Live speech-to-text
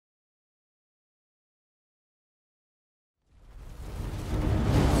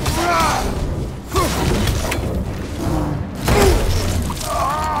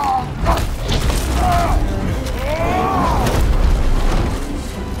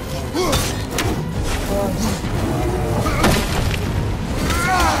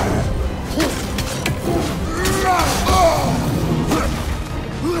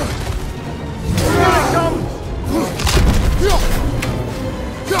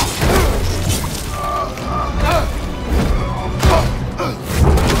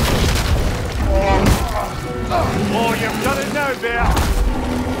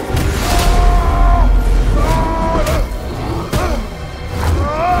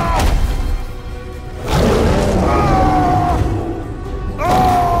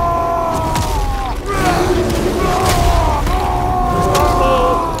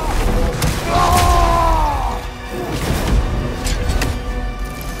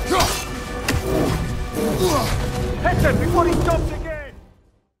Hit him before he jumps again!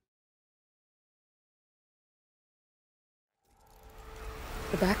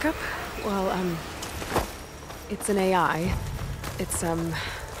 The backup? Well, it's an AI. It's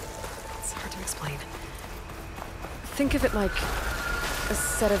hard to explain. Think of it like a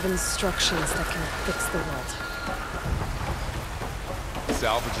set of instructions that can fix the world.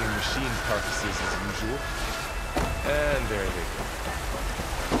 Salvaging machine carcasses as usual. And there they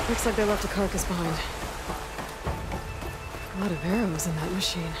go. Looks like they left a carcass behind. A lot of arrows in that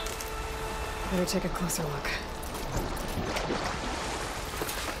machine. Better take a closer look.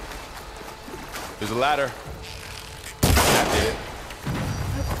 There's a ladder. That did it.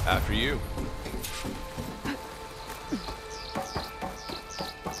 After you.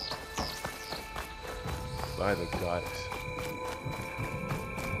 By the goddess.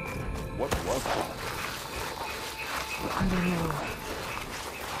 What was that? I don't know.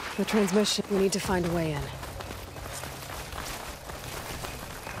 The transmission, we need to find a way in.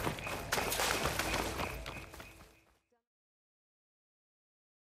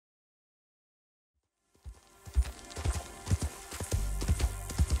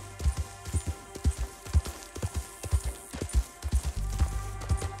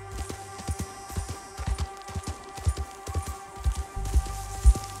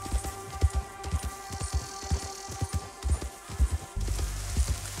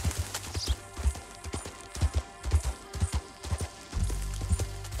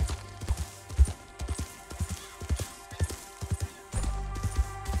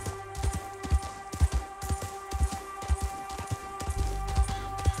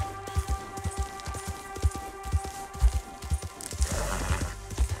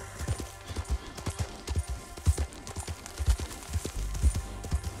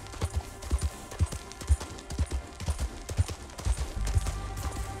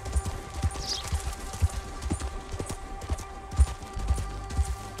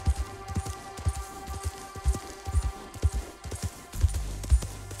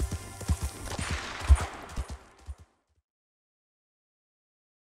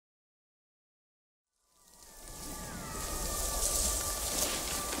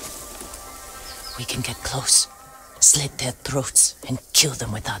 We can get close, slit their throats, and kill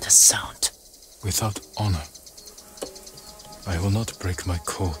them without a sound. Without honor, I will not break my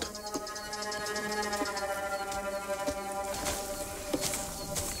code.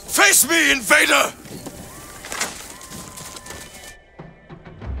 Face me, invader!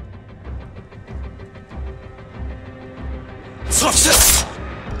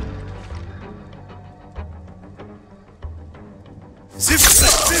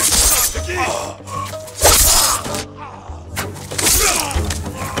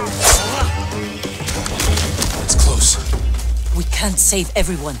 It's close. We can't save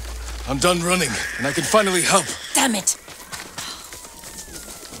everyone. I'm done running, and I can finally help. Damn it!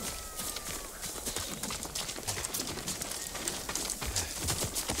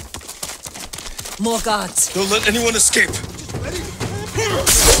 More guards. Don't let anyone escape.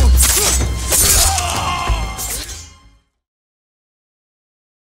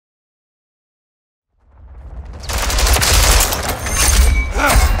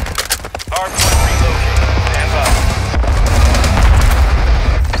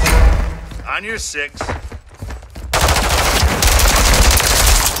 On your six. Grenade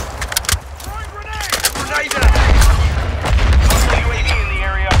out! UAV in the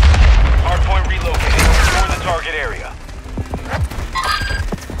area. Hardpoint relocated. Secure the target area.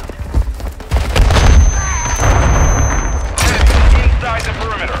 Enemy inside the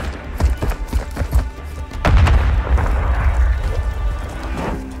perimeter.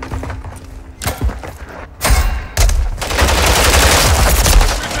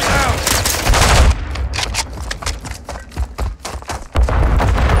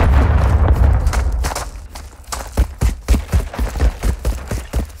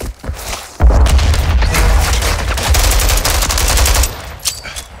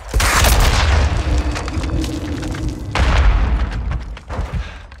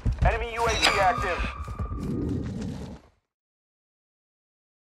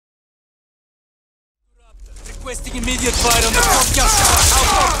 Requesting immediate fire on the podcast.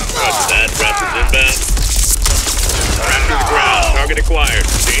 Roger that. Raptors inbound. Raptors ground. Target acquired.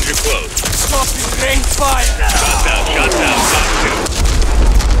 Danger close. Copy. Rain fire. Shots out. Shots out. Top two.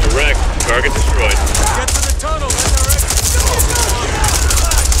 Direct. Target destroyed. Get to the tunnel. That's direct.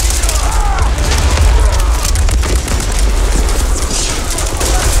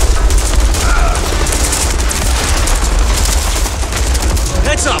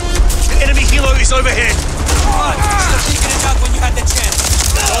 Heads up! Enemy helo is overhead! Come on! You should have taken it out when you had the chance.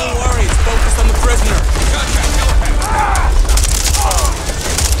 Don't worry, focus on the prisoner.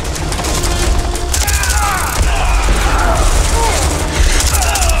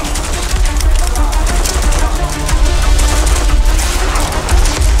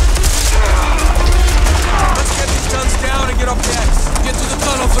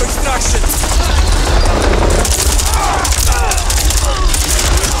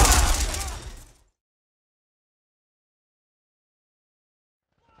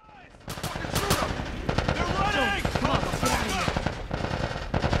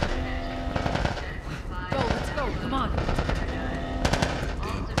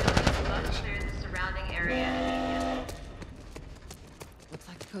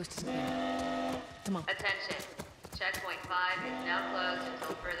 Coast is clear. Come on. Attention. Checkpoint 5 is now closed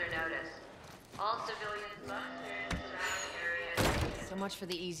until further notice. All civilians must clear the surrounding area. So much for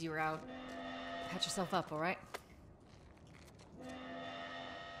the easy route. Patch yourself up, all right?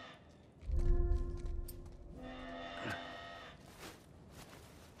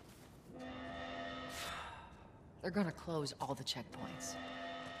 They're gonna close all the checkpoints.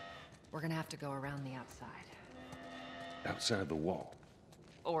 We're gonna have to go around the outside. Outside the wall.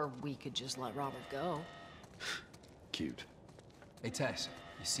 Or we could just let Robert go. Cute. Hey, Tess,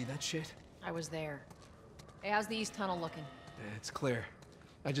 you see that shit? I was there. Hey, how's the east tunnel looking? It's clear.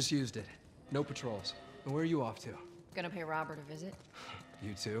 I just used it. No patrols. And where are you off to? Gonna pay Robert a visit?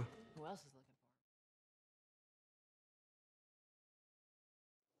 You too? Who else is looking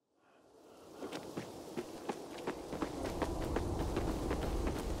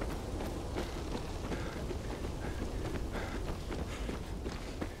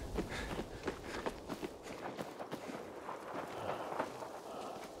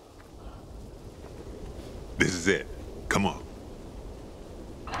This is it. Come on.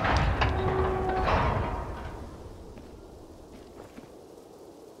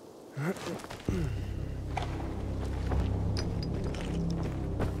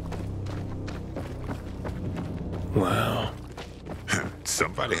 Wow.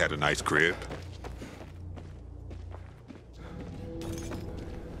 Somebody had a nice crib.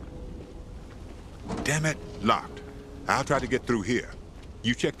 Damn it, locked. I'll try to get through here.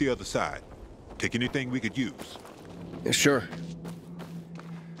 You check the other side. Take anything we could use. Yeah, sure.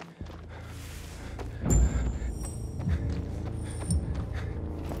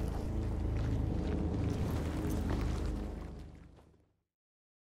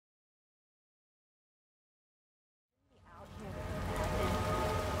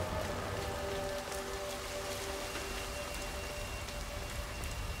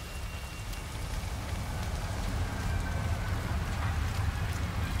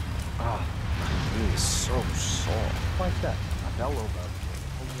 So soft. Like that. A bellow bug.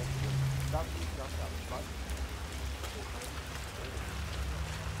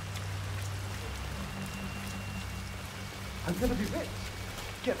 I'm gonna be rich.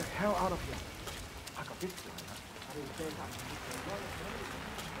 Get the hell out of here. I got this guy.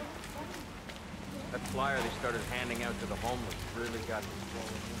 That flyer they started handing out to the homeless really got me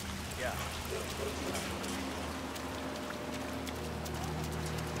swollen. Yeah.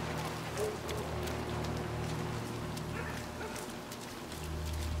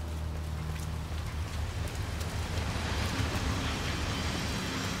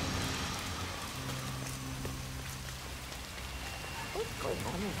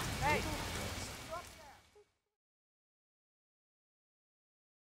 Hey!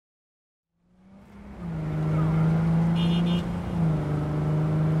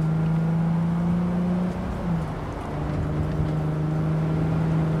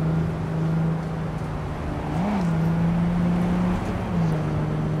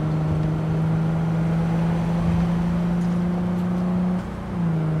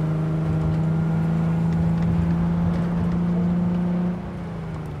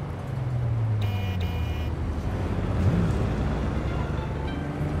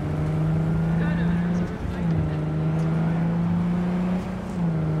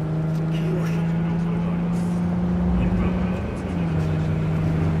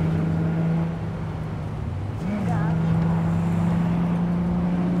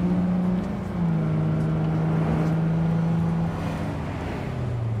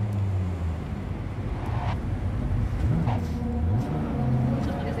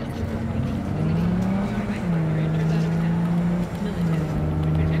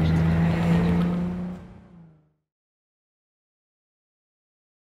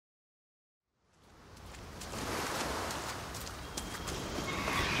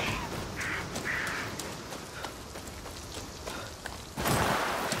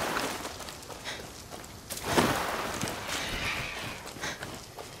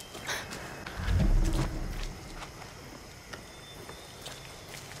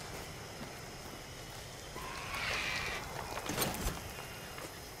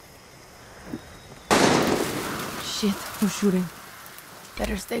 Shit, who's shooting?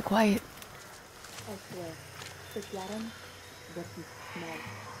 Better stay quiet. I swear, the Claren doesn't smell.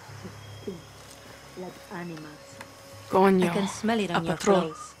 It stinks like animals. Coño, I can smell it on a your patrol.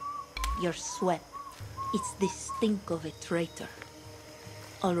 clothes, your sweat. It's the stink of a traitor.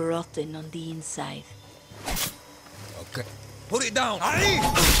 All rotten on the inside. Okay. Put it down!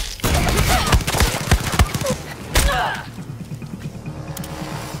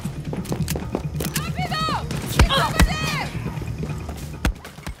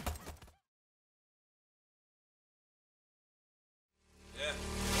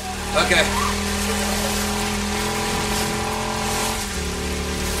 Okay.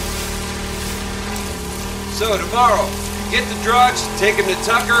 So tomorrow, get the drugs, take him to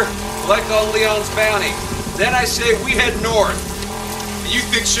Tucker, collect all Leon's bounty. Then I say we head north. You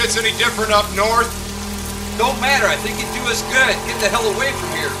think shit's any different up north? Don't matter, I think it'd do us good. Get the hell away from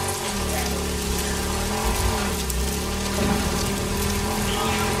here.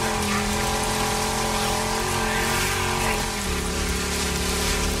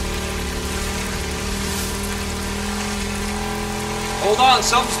 Hold on,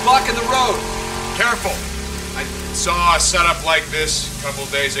 something's blocking the road. Careful. I saw a setup like this a couple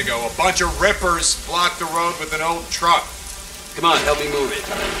days ago. A bunch of rippers blocked the road with an old truck. Come on, help me move it.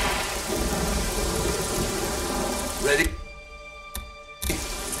 Ready?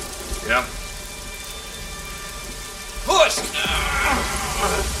 Yep. Push!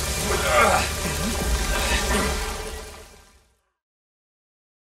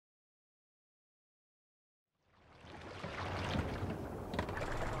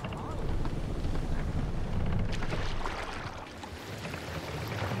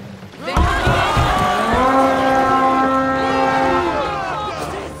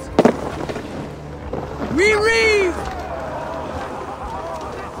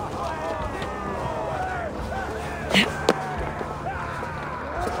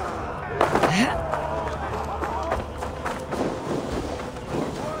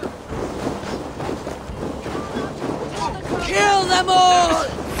 Kill them all!